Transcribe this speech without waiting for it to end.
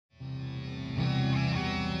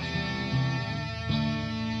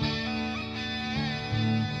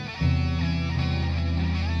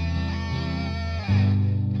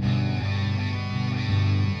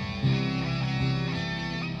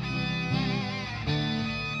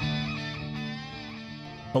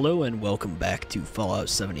Hello and welcome back to Fallout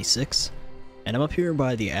 76, and I'm up here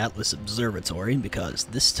by the Atlas Observatory because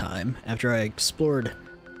this time, after I explored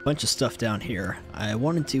a bunch of stuff down here, I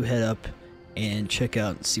wanted to head up and check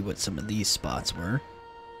out and see what some of these spots were.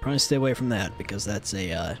 Probably stay away from that because that's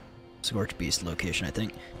a Scorch Beast location, I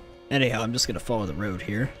think. Anyhow, I'm just gonna follow the road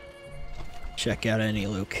here, check out any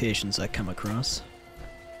locations I come across.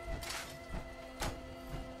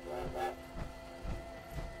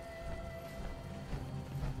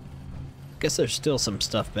 Guess there's still some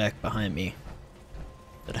stuff back behind me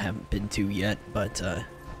that I haven't been to yet, but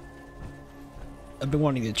I've been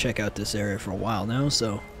wanting to check out this area for a while now,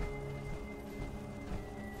 so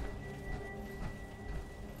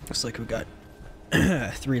looks like we've got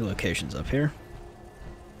 3 locations up here.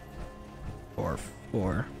 Or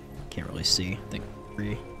 4. Can't really see. I think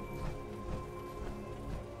 3.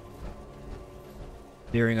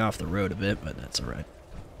 Veering off the road a bit, but that's alright.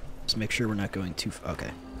 Just make sure we're not going too far. Okay,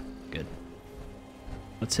 good.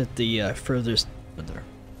 Let's hit the furthest,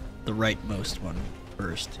 the rightmost one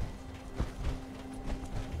first.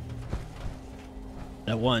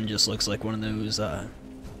 That one just looks like one of those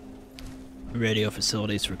radio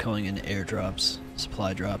facilities for calling in airdrops,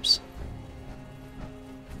 supply drops.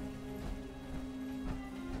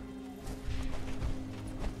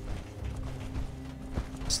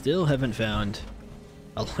 Still haven't found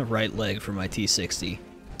a right leg for my T60.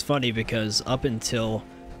 It's funny because up until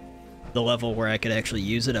the level where I could actually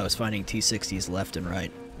use it, I was finding T60s left and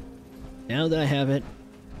right. Now that I have it,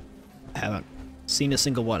 I haven't seen a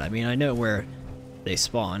single one. I mean, I know where they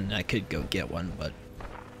spawn, and I could go get one, but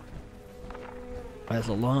by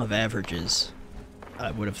the law of averages,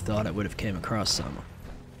 I would have thought I would have came across some.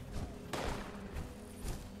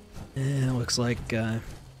 Looks like, what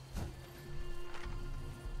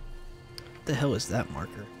the hell is that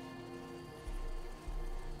marker?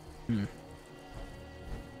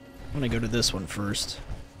 I'm gonna go to this one first.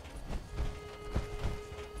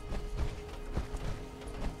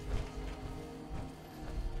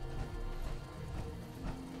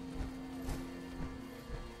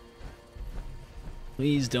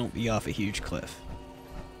 Please don't be off a huge cliff.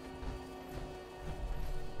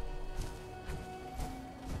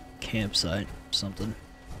 Campsite, something.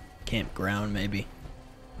 Campground, maybe.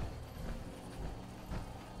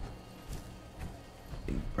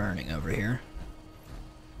 Burning over here.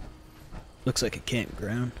 Looks like a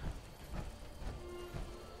campground.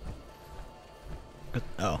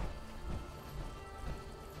 Oh.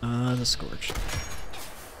 The Scorched.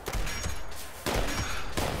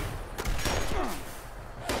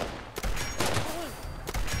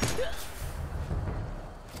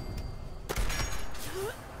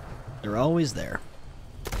 They're always there.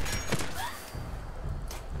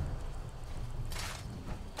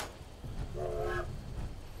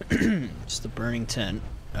 Just a burning tent.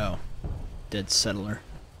 Oh. Dead settler.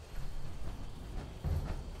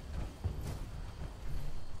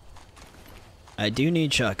 I do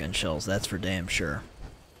need shotgun shells, that's for damn sure.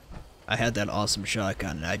 I had that awesome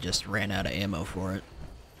shotgun and I just ran out of ammo for it.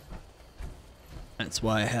 That's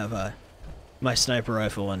why I have my sniper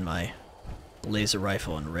rifle and my laser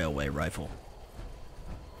rifle and railway rifle.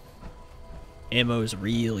 Ammo is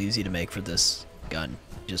real easy to make for this gun.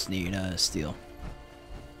 Just need steel.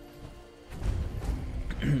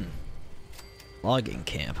 Logging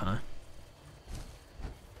camp, huh?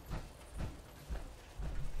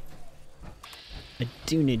 I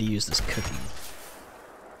do need to use this cooking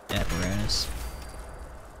apparatus.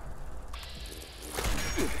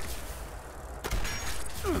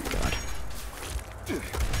 Oh god.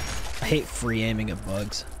 I hate free aiming at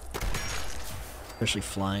bugs. Especially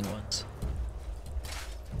flying ones.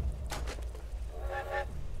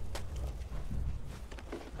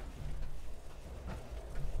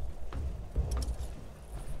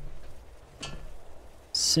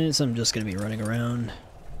 Since I'm just gonna be running around,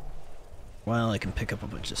 while I can pick up a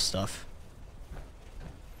bunch of stuff,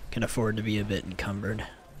 can afford to be a bit encumbered.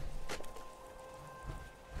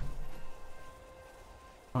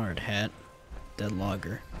 Hard hat, dead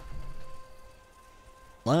logger.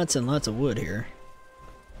 Lots and lots of wood here.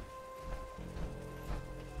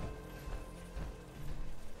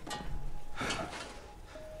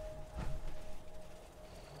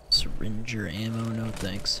 Syringer ammo, no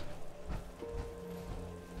thanks.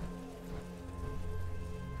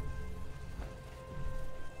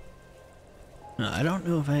 I don't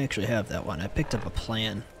know if I actually have that one. I picked up a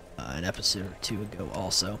plan an episode or 2 ago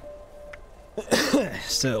also.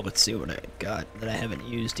 So let's see what I got that I haven't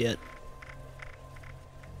used yet.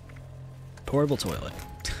 Portable toilet.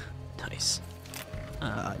 Nice.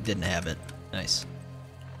 Didn't have it. Nice.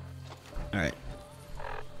 Alright.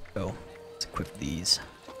 Go. Let's equip these.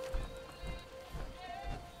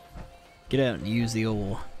 get out and use the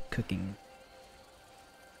old cooking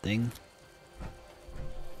thing.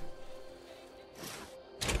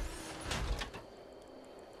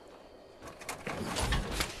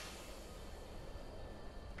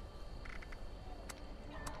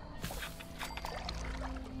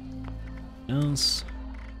 Else.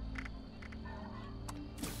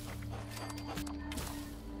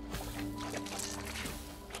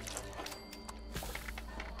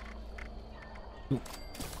 Ooh,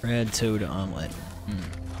 red toad omelet.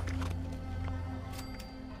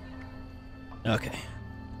 Okay.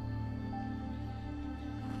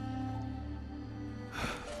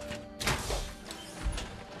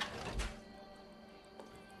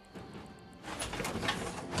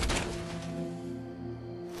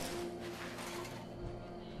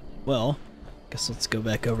 Well, guess let's go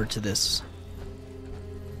back over to this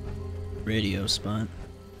radio spot.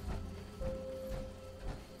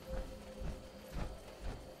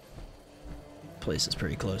 Place is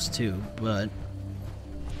pretty close too, but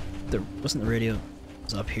there wasn't the radio. It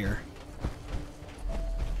was up here.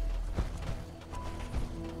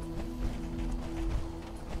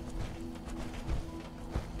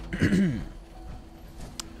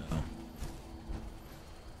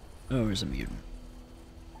 Oh, there's a mutant.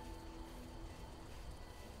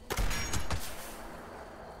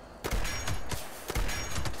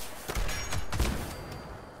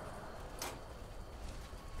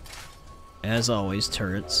 As always,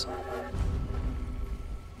 turrets.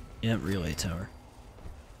 Yeah, relay tower.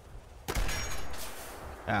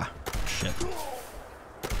 Ah, shit.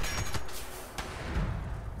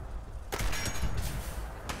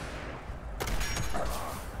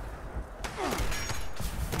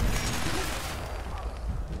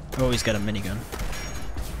 Oh, he's got a minigun.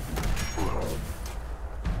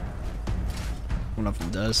 One of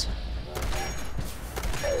them does.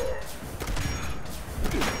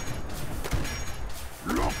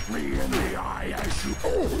 Look me in the eye as you...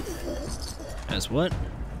 As what?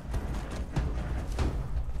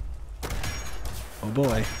 Oh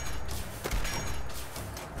boy.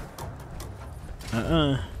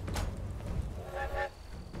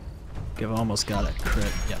 I've almost got a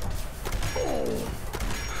crit. Yep.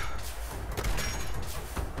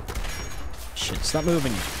 Shit, stop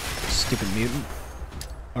moving, you stupid mutant.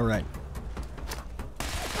 Alright.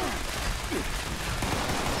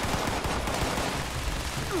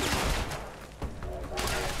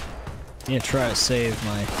 I'm gonna try to save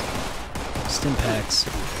my stim packs.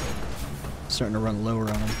 Starting to run lower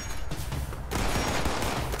on them.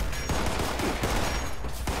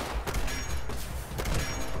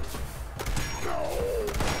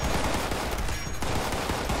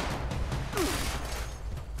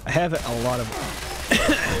 I have a lot of...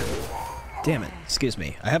 Damn it, excuse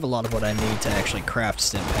me. I have a lot of what I need to actually craft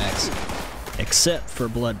stim packs. Except for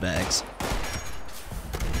blood bags.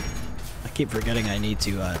 I keep forgetting I need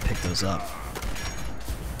to pick those up.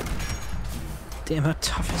 Damn, how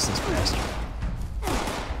tough is this bastard?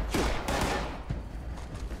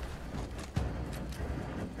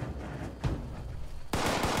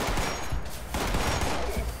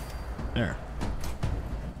 There.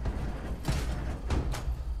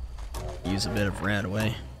 Use a bit of rat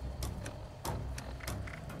away.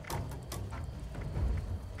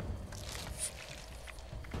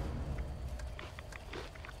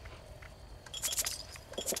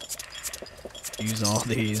 Use all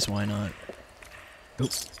these, why not?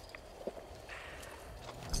 Oop.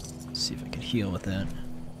 See if I can heal with that.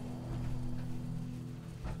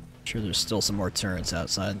 Sure, there's still some more turrets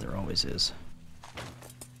outside, there always is.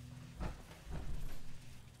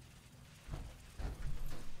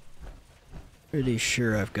 Pretty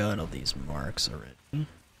sure I've got all these marks already.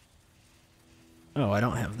 Oh, I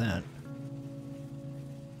don't have that.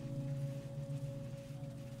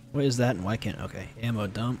 What is that and why can't... Okay, ammo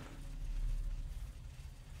dump.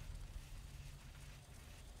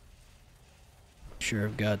 Sure,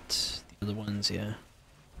 I've got the other ones, yeah.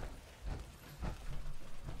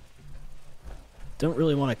 Don't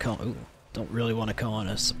really want to call... Ooh, don't really want to call on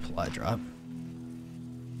a supply drop.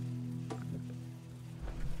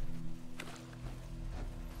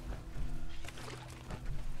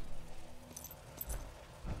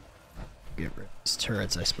 Get rid of these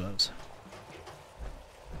turrets, I suppose.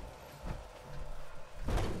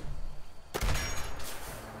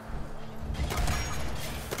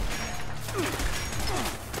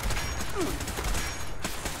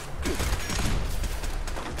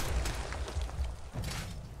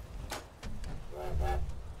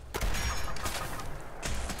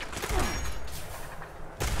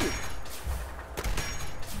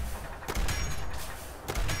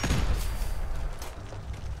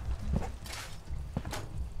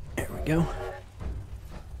 go.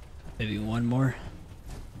 Maybe one more.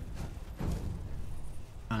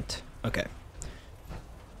 Not. Okay.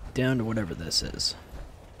 Down to whatever this is.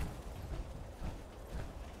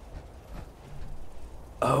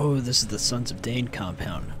 Oh, this is the Sons of Dane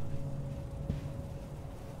compound.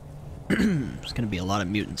 There's gonna be a lot of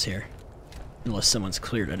mutants here. Unless someone's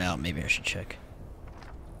cleared it out, maybe I should check.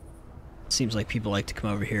 Seems like people like to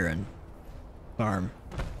come over here and farm.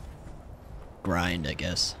 Grind, I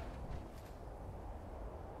guess.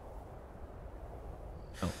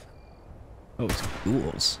 Oh. Oh, it's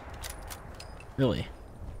ghouls. Really?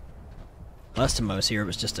 Last time I was here, it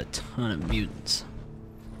was just a ton of mutants.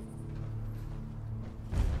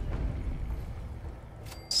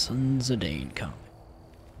 Sons of Dane comp.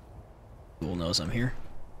 Ghoul knows I'm here.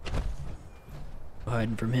 No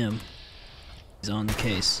hiding from him. He's on the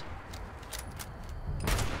case.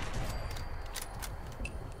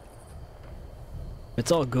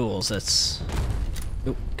 It's all ghouls, that's...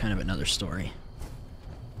 Oh, kind of another story.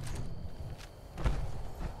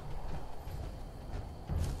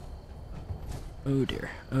 Oh dear,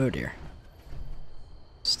 oh dear.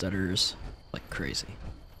 Stutters like crazy.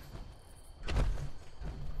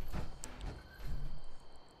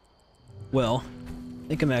 Well, I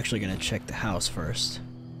think I'm actually gonna check the house first.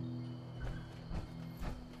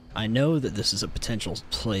 I know that this is a potential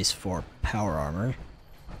place for power armor,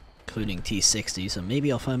 including T60, so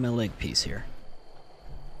maybe I'll find my leg piece here.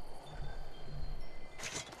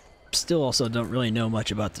 Still also don't really know much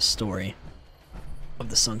about the story of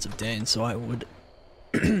the Sons of Dane, so I would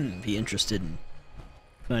be interested in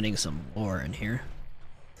finding some lore in here.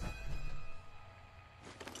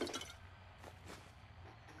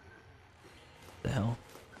 The hell?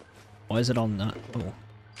 Why is it all not? Oh,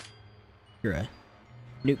 you're a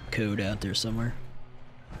nuke code out there somewhere.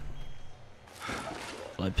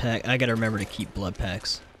 Blood pack. I gotta remember to keep blood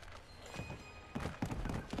packs.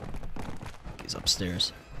 He's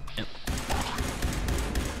upstairs. Yep.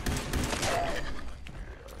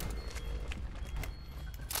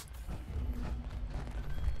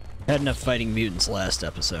 Had enough fighting mutants last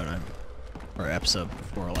episode, or episode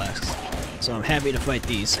before last, so I'm happy to fight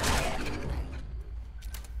these.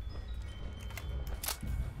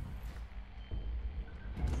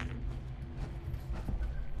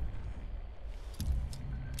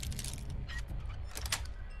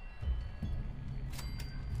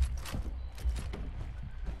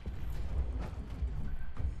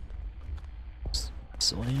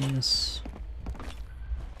 Miscellaneous.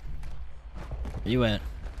 Where you at?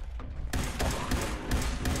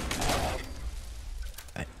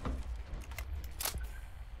 Right.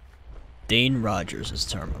 Dane Rogers'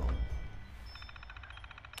 terminal.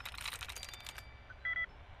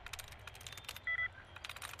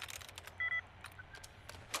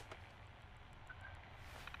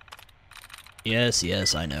 Yes,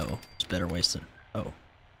 yes, I know. It's better ways to... Oh.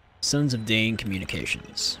 Sons of Dane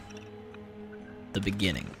Communications. The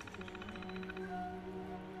beginning.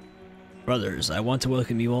 Brothers, I want to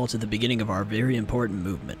welcome you all to the beginning of our very important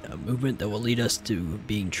movement, a movement that will lead us to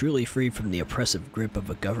being truly free from the oppressive grip of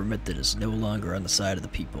a government that is no longer on the side of the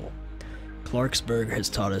people.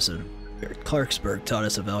 Clarksburg taught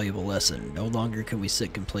us a valuable lesson. No longer can we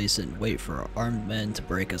sit complacent and wait for armed men to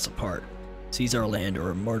break us apart, seize our land,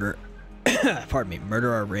 or murder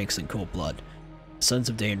murder our ranks in cold blood. The Sons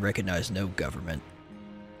of Dane recognize no government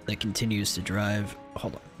that continues to drive...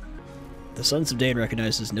 Hold on. The Sons of Dane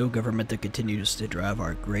recognizes no government that continues to drive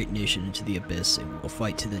our great nation into the abyss, and we will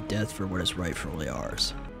fight to the death for what is rightfully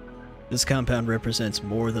ours. This compound represents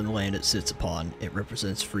more than the land it sits upon. It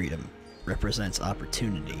represents freedom, represents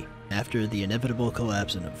opportunity. After the inevitable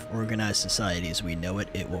collapse of organized society as we know it,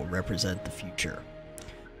 it will represent the future.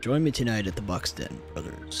 Join me tonight at the Buck's Den,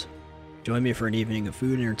 brothers. Join me for an evening of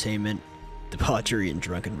food, entertainment, debauchery, and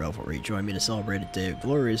drunken revelry. Join me to celebrate a day of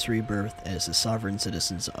glorious rebirth as the sovereign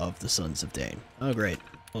citizens of the Sons of Dane. Oh great,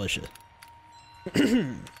 militia.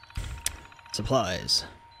 Supplies.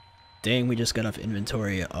 Dang, we just got off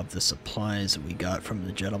inventory of the supplies we got from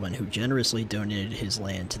the gentleman who generously donated his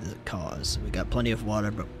land to the cause. We got plenty of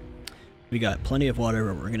water, but we're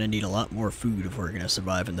gonna need a lot more food if we're gonna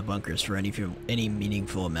survive in the bunkers for any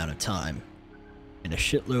meaningful amount of time. And a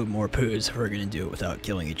shitload more booze if we're gonna do it without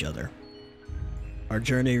killing each other. Our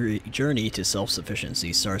journey to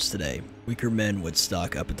self-sufficiency starts today. Weaker men would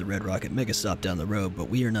stock up at the Red Rocket Megastop down the road, but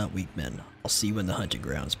we are not weak men. I'll see you in the hunting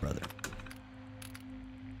grounds, brother.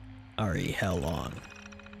 Ari, how long?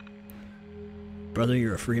 Brother,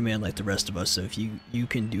 you're a free man like the rest of us, so if you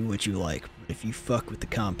can do what you like. But if you fuck with the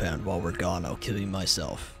compound while we're gone, I'll kill you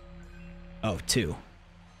myself. Oh, 2.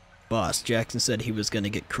 Boss, Jackson said he was gonna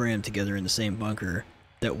get crammed together in the same bunker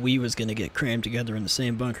that we was gonna get crammed together in the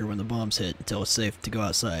same bunker when the bombs hit until it's safe to go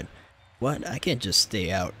outside. What? I can't just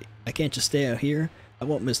stay out. I can't just stay out here? I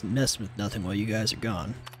won't mess with nothing while you guys are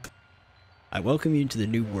gone. I welcome you to the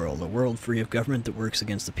new world, a world free of government that works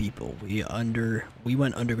against the people. We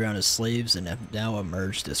went underground as slaves and have now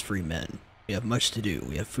emerged as free men. We have much to do.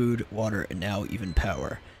 We have food, water, and now even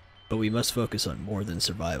power. But we must focus on more than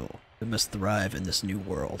survival. We must thrive in this new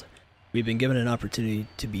world. We've been given an opportunity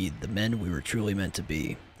to be the men we were truly meant to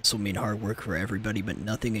be. This will mean hard work for everybody, but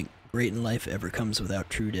nothing great in life ever comes without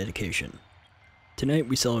true dedication. Tonight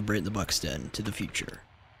we celebrate the Buck's Den to the future.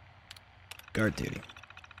 Guard duty.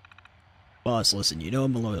 Boss, listen, you know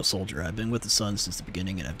I'm a loyal soldier. I've been with the Sons since the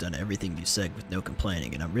beginning, and I've done everything you said with no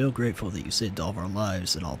complaining, and I'm real grateful that you saved all of our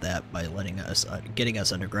lives and all that by getting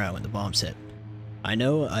us underground when the bombs hit. I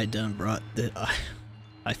know I done brought the...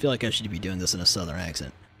 I feel like I should be doing this in a southern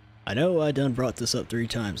accent. I know I done brought this up 3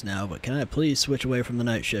 times now, but can I please switch away from the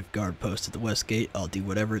night shift guard post at the west gate? I'll do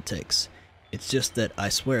whatever it takes. It's just that I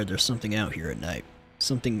swear there's something out here at night.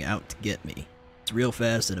 Something out to get me. It's real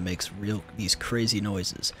fast and it makes these crazy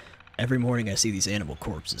noises. Every morning I see these animal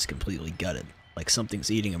corpses completely gutted, like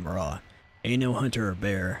something's eating them raw. Ain't no hunter or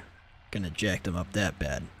bear gonna jack them up that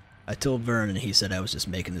bad. I told Vern and he said I was just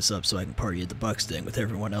making this up so I can party at the Buck's Den with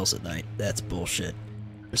everyone else at night. That's bullshit.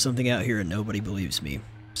 There's something out here and nobody believes me.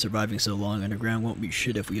 Surviving so long underground won't be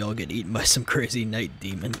shit if we all get eaten by some crazy night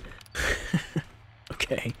demon.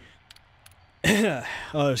 Okay.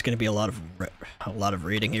 Oh, there's gonna be a lot of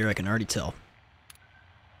reading here, I can already tell.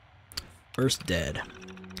 First dead.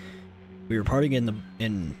 We were partying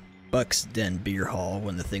in Buck's Den beer hall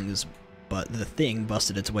when the thing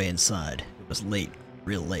busted its way inside. It was late,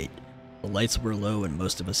 real late. The lights were low and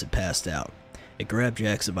most of us had passed out. It grabbed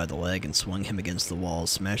Jackson by the leg and swung him against the wall,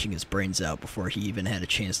 smashing his brains out before he even had a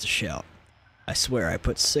chance to shout. I swear I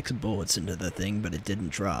put 6 bullets into the thing, but it didn't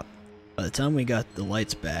drop. By the time we got the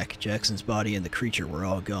lights back, Jackson's body and the creature were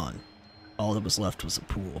all gone. All that was left was a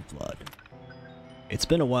pool of blood. It's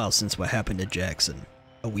been a while since what happened to Jackson.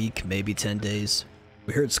 A week, maybe 10 days.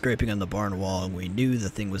 We heard scraping on the barn wall and we knew the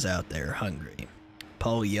thing was out there, hungry.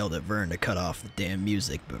 Paul yelled at Vern to cut off the damn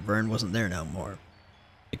music, but Vern wasn't there no more.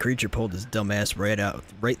 The creature pulled his dumb ass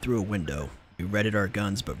right through a window. We readied our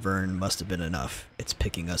guns, but Vern must have been enough. It's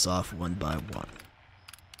picking us off one by one.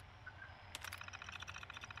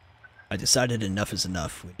 I decided enough is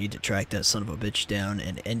enough. We need to track that son of a bitch down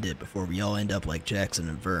and end it before we all end up like Jackson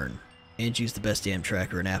and Vern. Angie's the best damn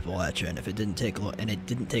tracker in Appalachia, and it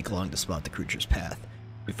didn't take long to spot the creature's path.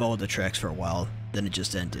 We followed the tracks for a while, then it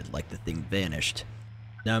just ended, like the thing vanished.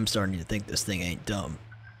 Now I'm starting to think this thing ain't dumb.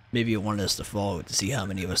 Maybe it wanted us to follow it to see how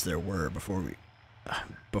many of us there were before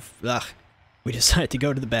we decided to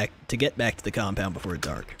go to get back to the compound before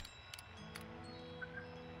dark.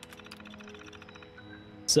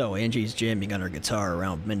 So Angie's jamming on her guitar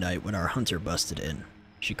around midnight when our hunter busted in.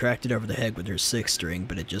 She cracked it over the head with her 6 string,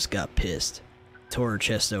 but it just got pissed. Tore her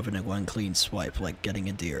chest open in one clean swipe, like getting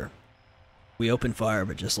a deer. We opened fire,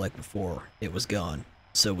 but just like before, it was gone.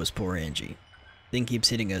 So was poor Angie. Thing keeps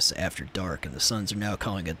hitting us after dark, and the Sons are now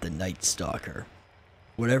calling it the Night Stalker.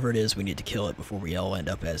 Whatever it is, we need to kill it before we all end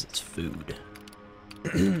up as its food.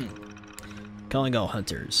 Calling all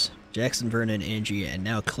hunters. Jackson, Vernon, Angie, and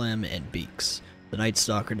now Clem and Beaks. The Night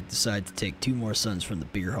Stalker decided to take 2 more Sons from the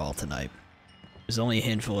beer hall tonight. There's only a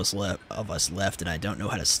handful of us left, and I don't know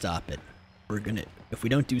how to stop it. If we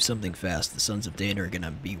don't do something fast, the Sons of Dane are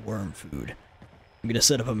gonna be worm food. I'm gonna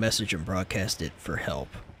set up a message and broadcast it for help.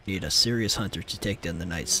 We need a serious hunter to take down the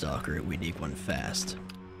Night Stalker. We need one fast.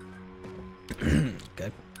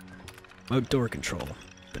 Okay. Mode door control.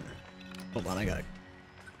 Hold on, I gotta...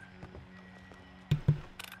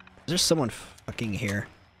 Is there someone fucking here?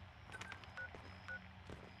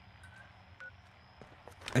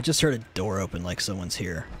 I just heard a door open like someone's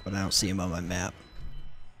here, but I don't see him on my map.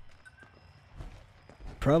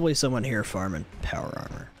 Probably someone here farming power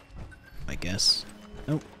armor, I guess.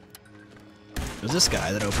 Nope. It was this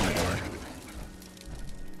guy that opened the door.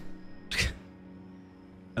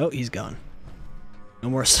 Oh, he's gone. No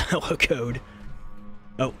more silo code.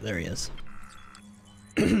 Oh, there he is.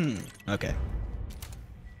 Okay.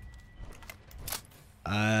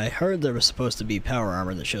 I heard there was supposed to be power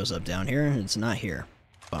armor that shows up down here, and it's not here.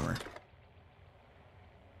 Bummer.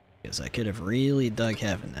 Guess I could have really dug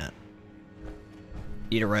having that.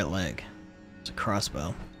 Eat a right leg. It's a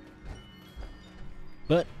crossbow.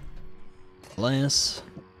 But, alas,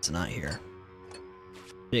 it's not here.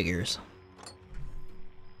 Figures.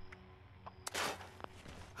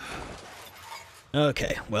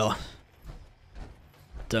 Okay, well,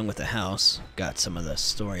 done with the house. Got some of the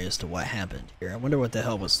story as to what happened here. I wonder what the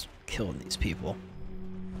hell was killing these people.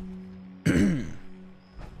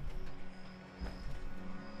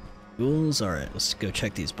 Ghouls? Alright, let's go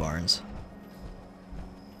check these barns.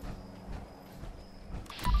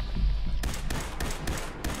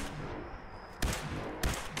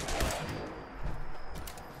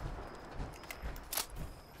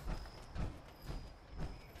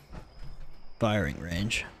 Firing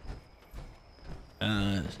range.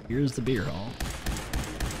 Here's the beer hall.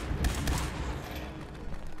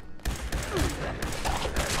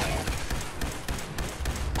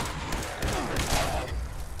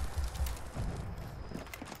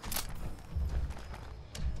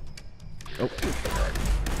 Oh.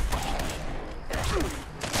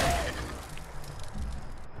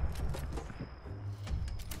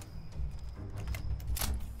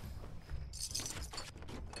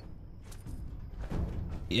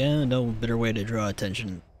 Yeah, no better way to draw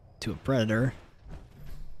attention to a predator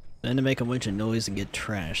than to make a bunch of noise and get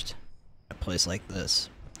trashed. A place like this.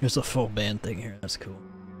 There's a full band thing here, that's cool.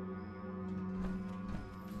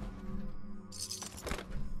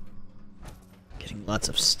 Getting lots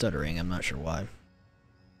of stuttering, I'm not sure why.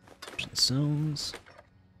 Zones.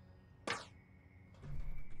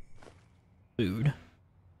 Food.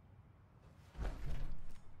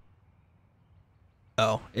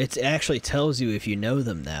 Oh, it actually tells you if you know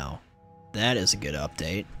them now. That is a good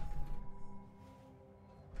update.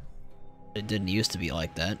 It didn't used to be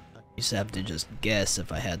like that. I used to have to just guess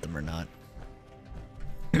if I had them or not.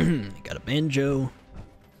 Got a banjo.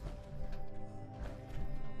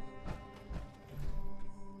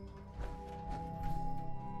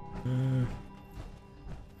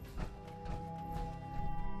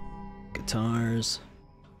 Guitars.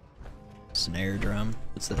 Snare drum.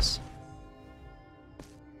 What's this?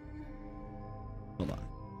 Hold on.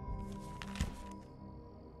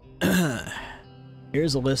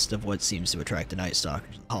 Here's a list of what seems to attract the Night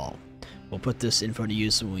Stalkers in the hall. We'll put this info to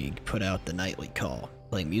use when we put out the nightly call.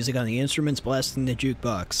 Playing music on the instruments, blasting the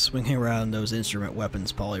jukebox, swinging around those instrument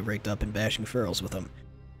weapons Polly rigged up and bashing ferals with them.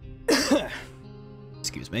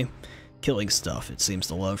 Excuse me. Killing stuff, it seems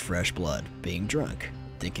to love fresh blood. Being drunk.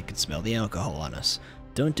 Think it can smell the alcohol on us.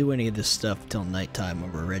 Don't do any of this stuff till nighttime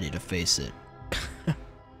when we're ready to face it.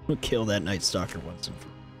 We'll kill that Night Stalker once and for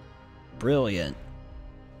all. Brilliant.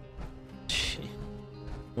 Gee.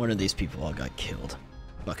 One of these people all got killed.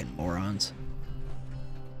 Fucking morons.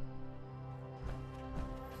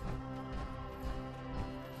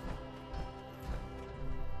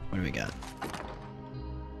 What do we got?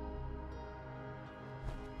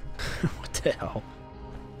 What the hell?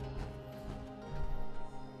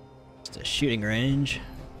 Just a shooting range.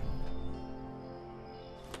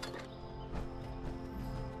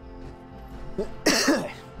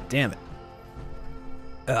 Damn it.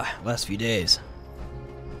 Last few days.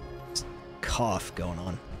 This cough going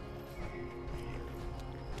on.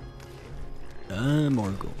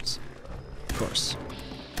 More ghouls. Of course.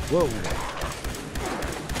 Whoa.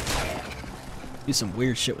 Do some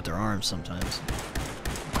weird shit with their arms sometimes.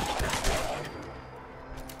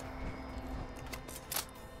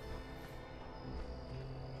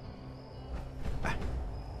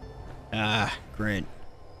 Great.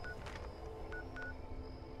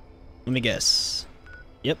 Let me guess.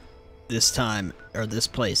 Yep. This time, or this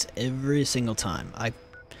place, every single time. I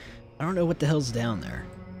don't know what the hell's down there.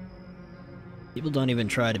 People don't even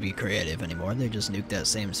try to be creative anymore. They just nuke that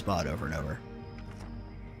same spot over and over.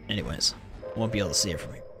 Anyways, won't be able to see it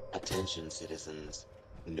from here. Attention, citizens.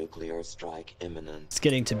 Nuclear strike imminent. It's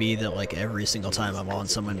getting to be that like every single time I'm on,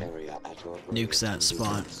 someone nukes that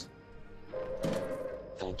spot.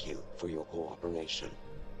 Thank you for your cooperation.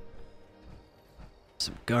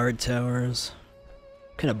 Some guard towers.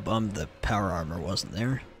 Kind of bummed the power armor wasn't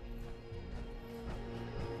there.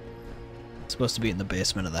 It's supposed to be in the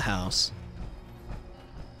basement of the house.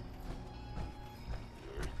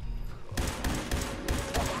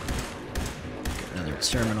 Got another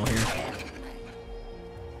terminal here.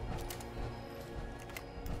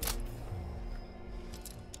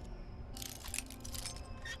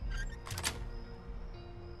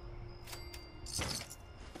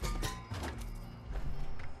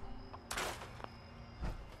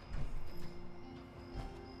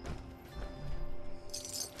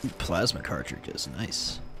 Plasma cartridges,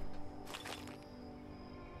 nice.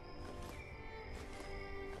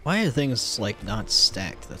 Why are things like not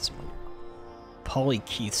stacked? That's Polly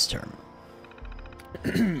Keith's term.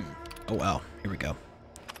 Oh wow, here we go.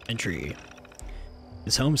 Entry.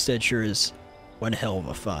 This homestead sure is one hell of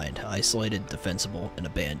a find. Isolated, defensible, and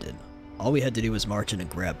abandoned. All we had to do was march in and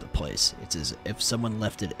grab the place. It's as if someone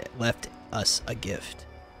left us a gift.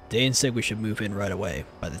 Dane said we should move in right away.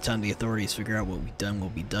 By the time the authorities figure out what we've done, we'll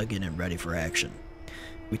be dug in and ready for action.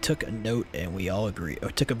 We took a note and we all agreed. Or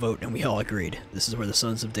took a vote and we all agreed. This is where the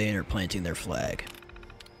Sons of Dane are planting their flag.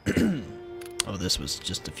 Oh, this was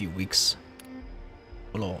just a few weeks.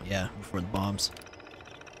 Well, yeah, before the bombs.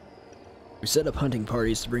 We set up hunting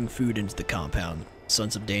parties to bring food into the compound.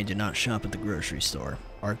 Sons of Dane did not shop at the grocery store.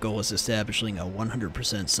 Our goal is establishing a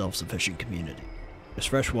 100% self-sufficient community. There's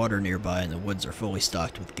fresh water nearby and the woods are fully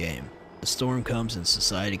stocked with game. If the storm comes and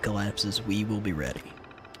society collapses, we will be ready.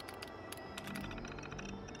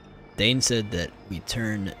 Dane said that we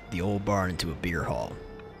turn the old barn into a beer hall.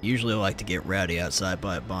 Usually I like to get rowdy outside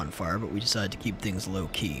by a bonfire, but we decided to keep things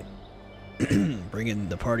low-key. Bringing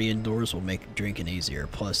the party indoors will make drinking easier,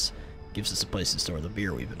 plus gives us a place to store the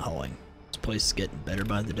beer we've been hauling. This place is getting better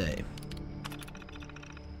by the day.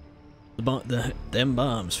 Them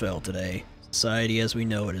bombs fell today. Society as we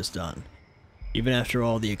know it is done. Even after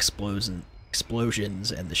all the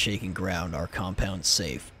explosions and the shaking ground, our compound's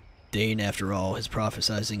safe. Dane, after all, his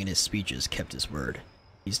prophesizing and his speeches kept his word.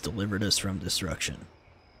 He's delivered us from destruction.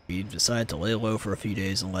 We decided to lay low for a few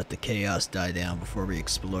days and let the chaos die down before we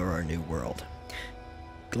explore our new world.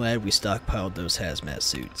 Glad we stockpiled those hazmat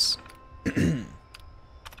suits.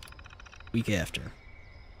 Week after.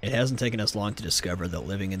 It hasn't taken us long to discover that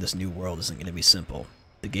living in this new world isn't going to be simple.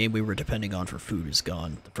 The game we were depending on for food is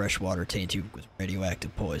gone, the fresh water tainted with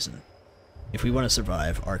radioactive poison. If we want to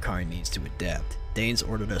survive, our kind needs to adapt. Dane's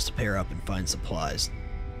ordered us to pair up and find supplies,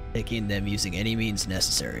 taking them using any means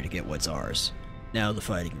necessary to get what's ours. Now the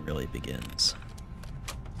fighting really begins.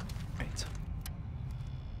 Right.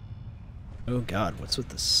 Oh god, what's with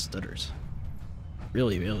the stutters?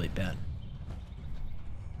 Really, really bad.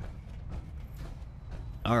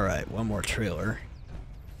 Alright, one more trailer.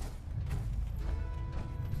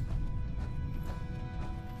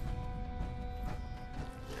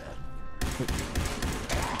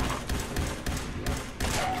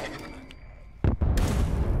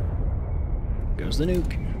 Goes the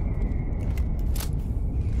nuke.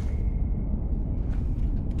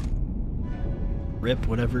 Rip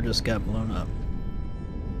whatever just got blown up.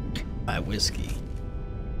 My whiskey.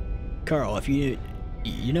 Carl, if you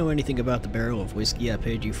know anything about the barrel of whiskey I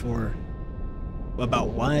paid you for? About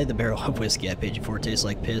why the barrel of whiskey I paid you for tastes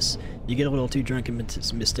like piss? You get a little too drunk and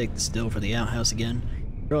mistake the still for the outhouse again?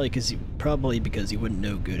 Probably because you wouldn't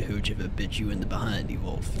know good hooch if it bit you in the behind, you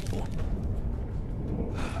old fool.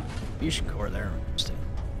 Fusion core there, interesting.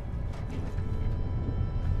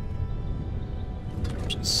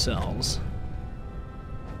 Cells.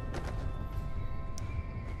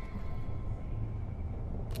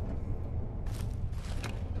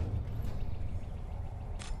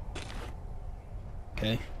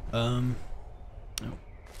 Okay, no.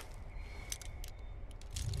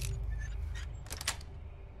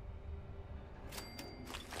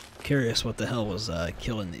 Curious what the hell was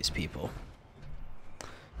killing these people.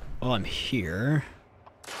 While I'm here,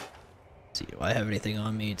 let's see, do I have anything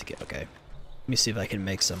on me to get? Okay, let me see if I can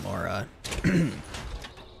make some more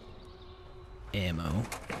ammo.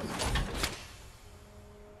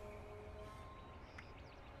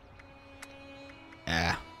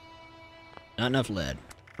 Ah, not enough lead,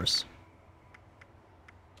 of course.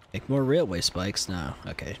 Make more railway spikes? No,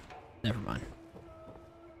 okay, never mind.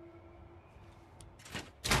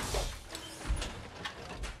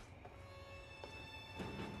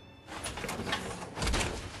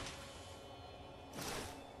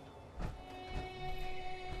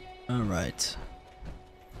 Alright.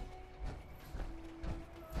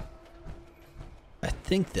 I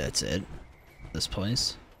think that's it. This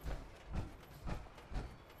place.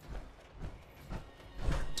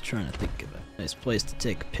 Just trying to think of a nice place to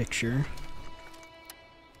take a picture.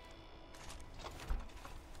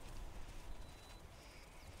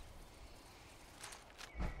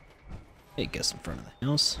 I guess in front of the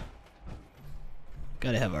house.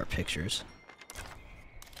 Gotta have our pictures.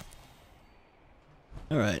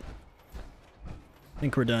 Alright. I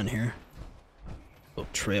think we're done here.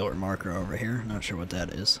 Little trailer marker over here. Not sure what that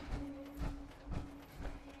is.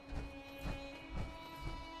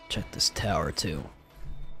 Check this tower too.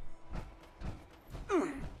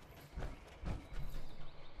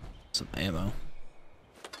 Some ammo.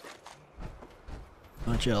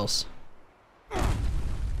 Much else.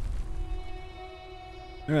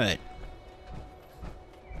 Alright.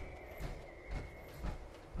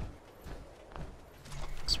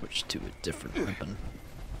 Switch to a different weapon.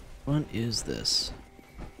 What is this?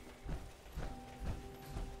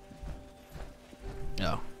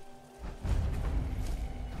 Oh.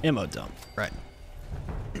 Ammo dump. Right.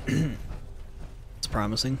 It's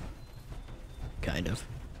promising. Kind of.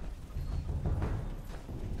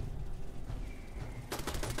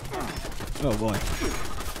 Oh boy.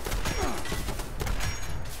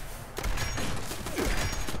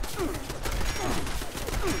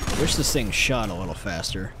 Wish this thing shot a little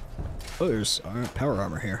faster. Oh, there's power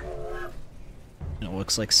armor here. And it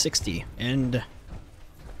looks like 60, and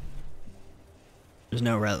there's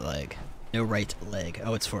no right leg. No right leg.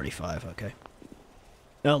 Oh, it's 45, okay.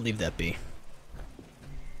 I'll leave that be.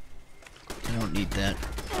 I don't need that.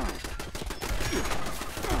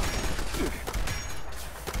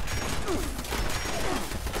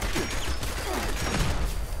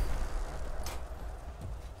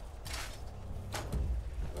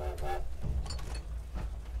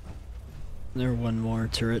 There, one more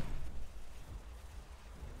turret.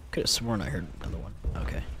 Could have sworn I heard another one.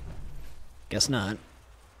 Okay. Guess not.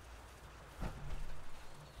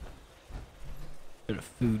 Bit of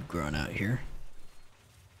food growing out here.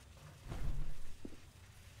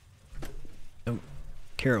 Oh,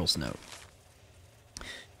 Carol's note.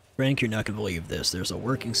 Frank, you're not gonna believe this. There's a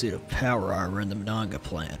working suit of power armor in the Monongah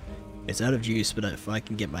plant. It's out of use, but if I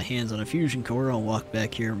can get my hands on a fusion core, I'll walk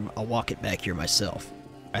it back here myself.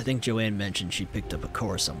 I think Joanne mentioned she picked up a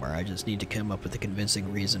core somewhere. I just need to come up with a convincing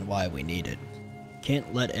reason why we need it.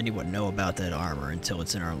 Can't let anyone know about that armor until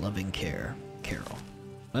it's in our loving care. Carol.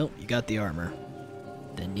 Well, you got the armor.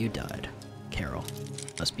 Then you died. Carol.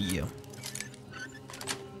 Must be you.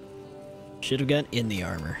 Should have got in the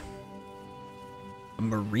armor. A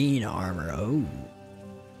marine armor. Oh.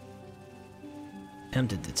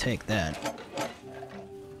 Tempted to take that.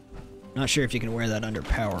 Not sure if you can wear that under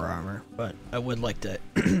power armor, but I would like to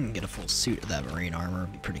get a full suit of that marine armor.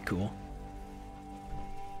 It'd be pretty cool.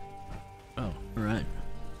 Oh, alright.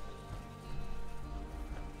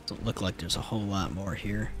 Doesn't look like there's a whole lot more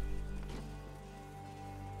here.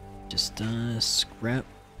 Just, scrap.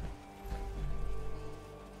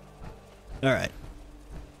 Alright.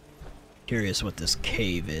 Curious what this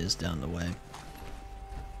cave is down the way.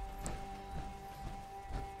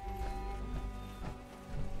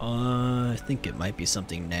 I think it might be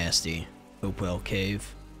something nasty. Hopewell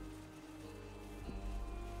Cave.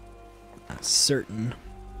 Not certain.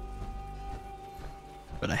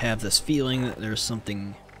 But I have this feeling that there's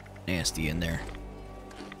something nasty in there.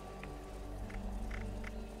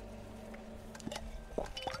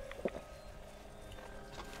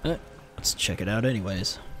 Let's check it out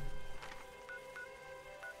anyways.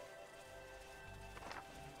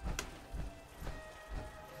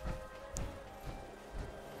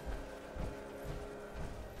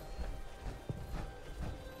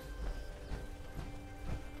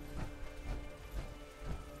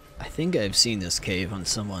 I think I've seen this cave on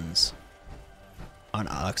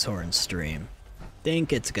Oxhorn's stream.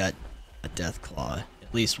 Think it's got a death claw,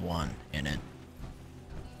 at least one in it.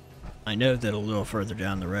 I know that a little further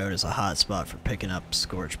down the road is a hot spot for picking up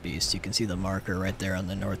Scorch Beast. You can see the marker right there on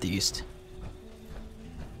the northeast.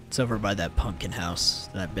 It's over by that pumpkin house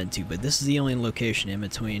that I've been to, but this is the only location in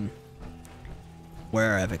between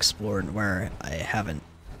where I've explored and where I haven't,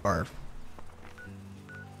 or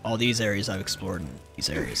all these areas I've explored and these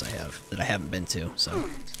areas that I haven't been to, so.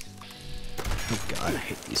 Oh god, I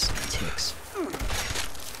hate these ticks.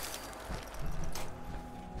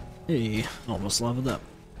 Hey, almost leveled up.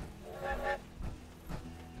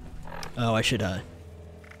 Oh, I should, I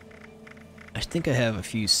think I have a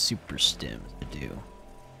few super stims to do.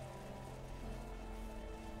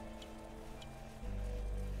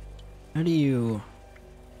 How do you...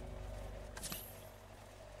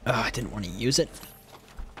 Oh, I didn't want to use it.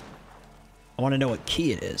 I want to know what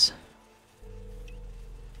key it is.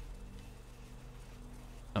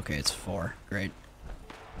 Okay, it's 4. Great.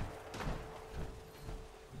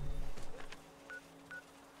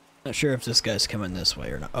 Not sure if this guy's coming this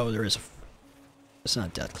way or not. Oh, there is a... It's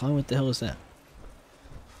not Deathclaw. What the hell is that?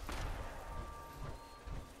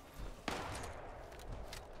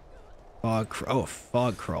 Oh, a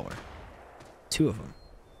fog crawler. 2 of them.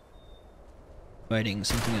 Fighting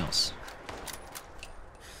something else.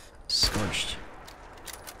 Scorched.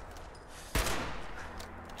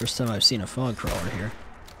 First time I've seen a fog crawler here.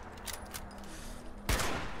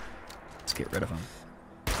 Let's get rid of him.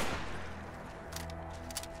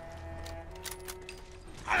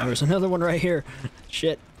 Oh, there's another one right here.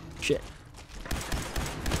 Shit. Shit.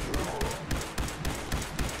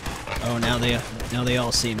 Oh, now they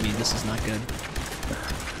all see me. This is not good.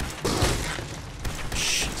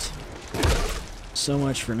 Shit. So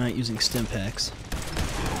much for not using stim packs.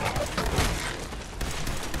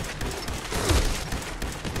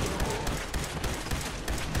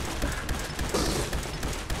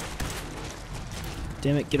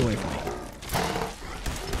 Damn it, get away from me.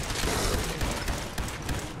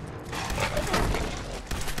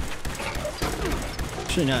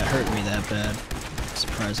 Actually not hurting me that bad,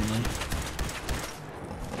 surprisingly.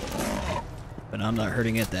 But I'm not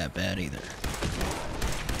hurting it that bad either.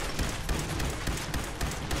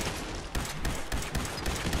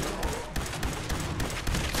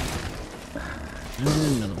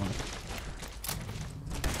 And another one.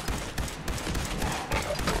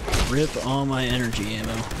 Rip all my energy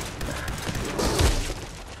ammo.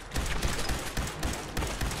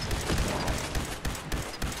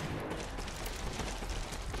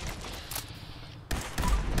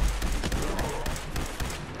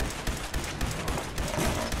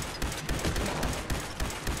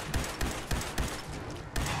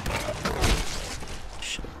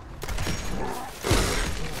 Shit.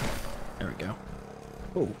 There we go.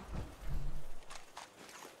 Oh.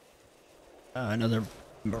 Another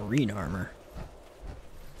marine armor.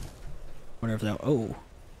 Wonder if that. Oh,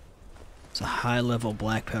 it's a high-level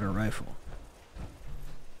black powder rifle.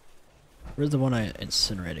 Where's the one I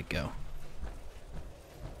incinerated go?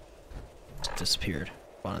 Just disappeared.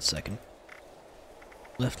 Hold on a second.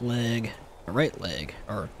 Left leg, right leg,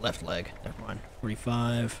 or left leg. Never mind.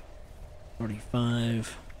 45,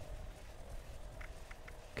 45.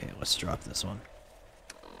 Okay, let's drop this one.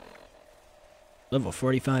 Level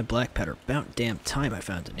 45 black powder. About damn time I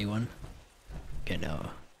found a new one. Okay,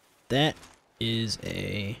 now that is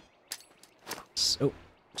a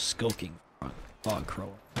skulking fog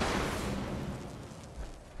crawler.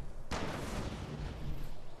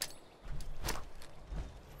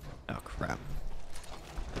 Oh crap!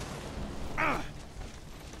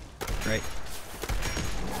 Great.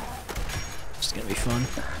 This is gonna be fun.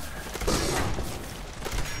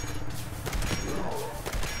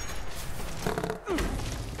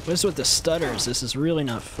 What's with the stutters? This is really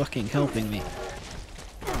not fucking helping me.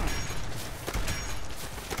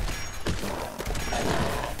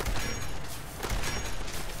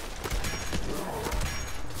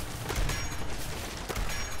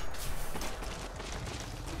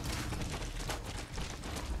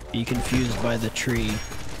 Be confused by the tree.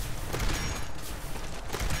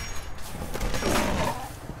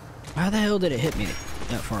 How the hell did it hit me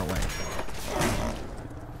that far away?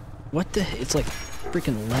 What the? It's like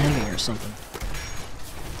freaking lagging or something.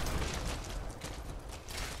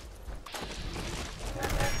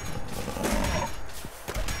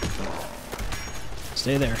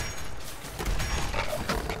 Stay there.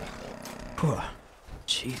 Whew.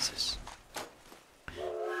 Jesus.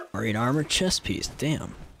 Marine armor chest piece.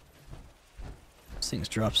 Damn. These things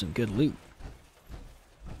drop some good loot.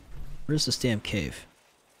 Where's this damn cave?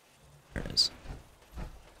 There it is.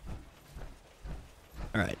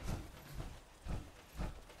 Alright.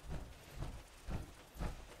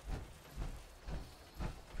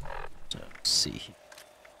 So, let's see.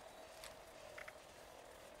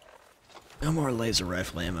 No more laser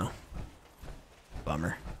rifle ammo.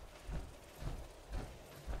 Bummer.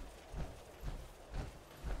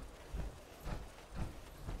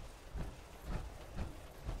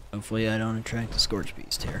 Hopefully I don't attract the Scorch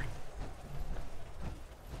Beast here.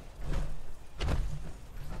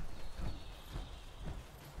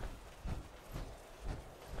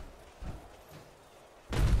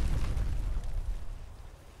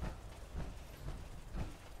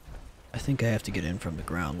 I think I have to get in from the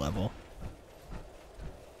ground level.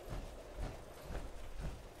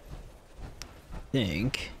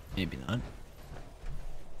 Think, maybe not.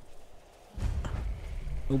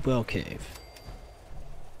 Opal Cave.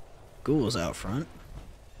 Ghouls out front.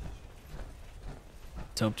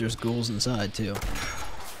 Let's hope there's ghouls inside too.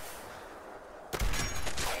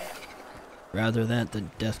 Rather that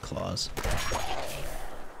than death claws.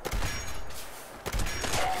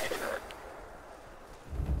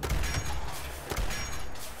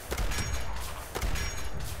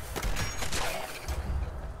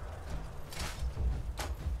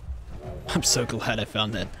 I'm so glad I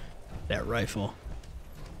found that rifle.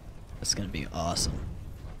 That's gonna be awesome.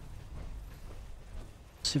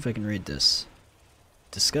 Let's see if I can read this.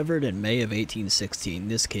 Discovered in May of 1816,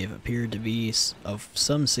 this cave appeared to be of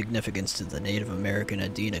some significance to the Native American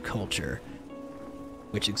Adena culture,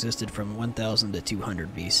 which existed from 1000 to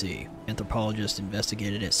 200 BC. Anthropologists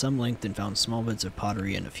investigated at some length and found small bits of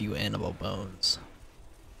pottery and a few animal bones.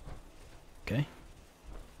 Okay.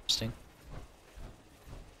 Interesting.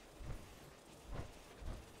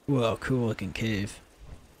 Whoa, cool looking cave.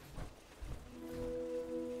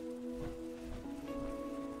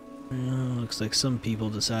 Looks like some people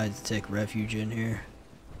decide to take refuge in here.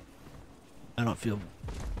 I don't feel...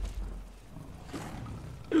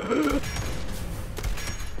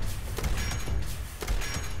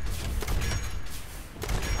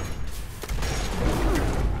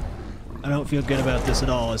 I don't feel good about this at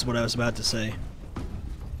all, is what I was about to say.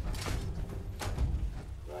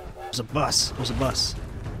 There's a bus. There's a bus.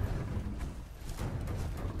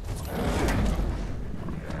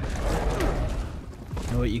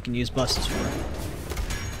 You know what you can use buses for?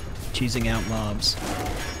 Cheesing out mobs.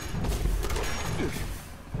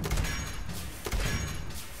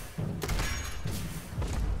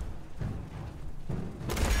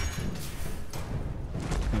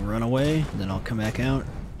 I'll run away, then I'll come back out.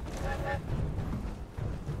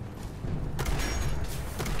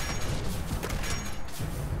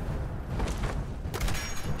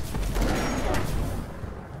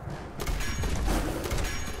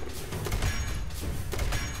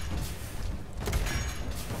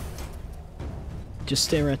 Just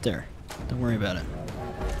stay right there. Don't worry about it.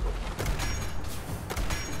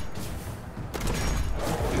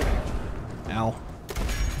 Ow.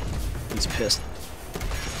 He's pissed.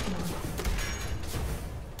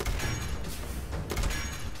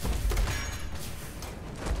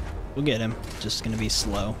 We'll get him. Just gonna be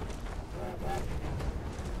slow.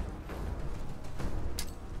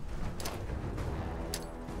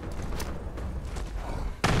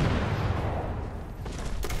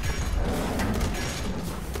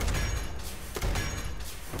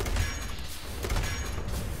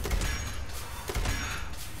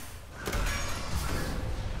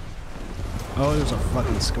 Oh, there's a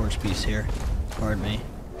fucking scorch beast here. Pardon me.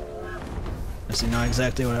 That's not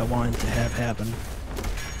exactly what I wanted to have happen.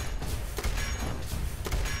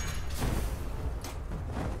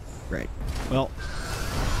 Right. Well.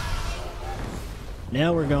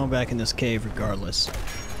 Now we're going back in this cave regardless.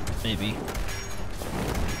 Maybe.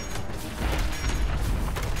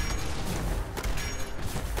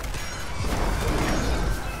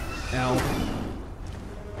 Ow.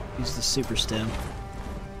 Use the super stem.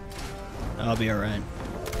 I'll be alright.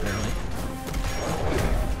 Barely.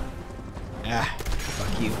 Ah,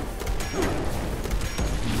 fuck you.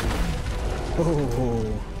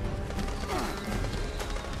 Oh.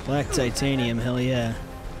 Black titanium, hell yeah.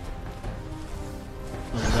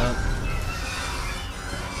 Leveled up.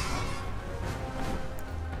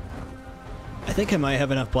 I think I might have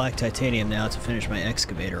enough black titanium now to finish my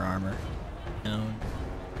excavator armor.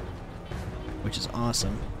 Which is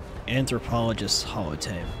awesome. Anthropologist's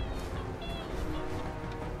holotape.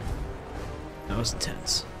 That was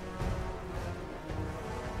intense.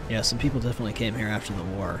 Yeah, some people definitely came here after the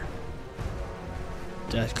war.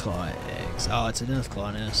 Deathclaw eggs. Oh, it's a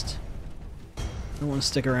Deathclaw nest. I don't want to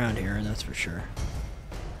stick around here, that's for sure.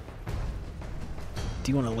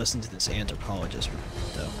 Do you want to listen to this anthropologist,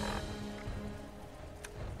 though?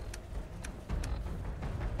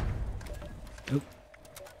 Oop.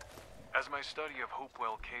 As my study of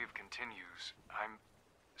Hopewell Cave continues, I'm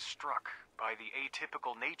struck by the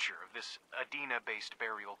atypical nature of this Adena-based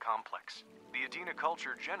burial complex. The Adena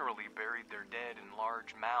culture generally buried their dead in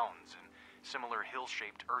large mounds and similar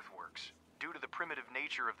hill-shaped earthworks. Due to the primitive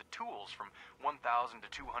nature of the tools from 1000 to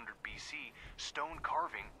 200 BC, stone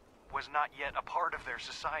carving was not yet a part of their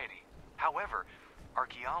society. However,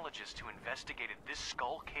 archaeologists who investigated this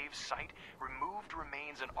skull cave site removed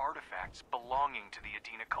remains and artifacts belonging to the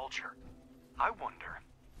Adena culture. I wonder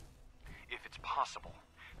if it's possible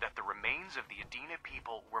that the remains of the Adena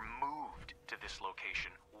people were moved to this location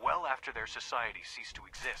well after their society ceased to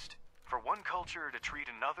exist. For one culture to treat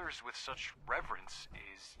another's with such reverence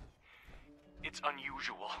it's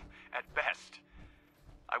unusual, at best.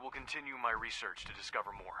 I will continue my research to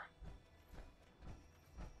discover more.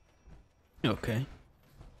 Okay.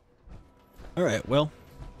 Alright, well.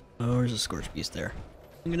 Oh, there's a scorch beast there.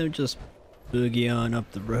 I'm gonna just boogie on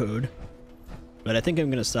up the road. But I think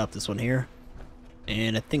I'm gonna stop this one here.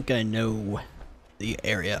 And I think I know the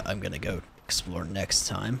area I'm gonna go explore next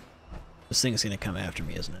time. This thing's gonna come after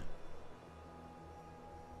me, isn't it?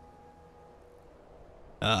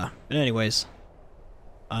 But anyways,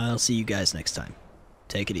 I'll see you guys next time.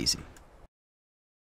 Take it easy.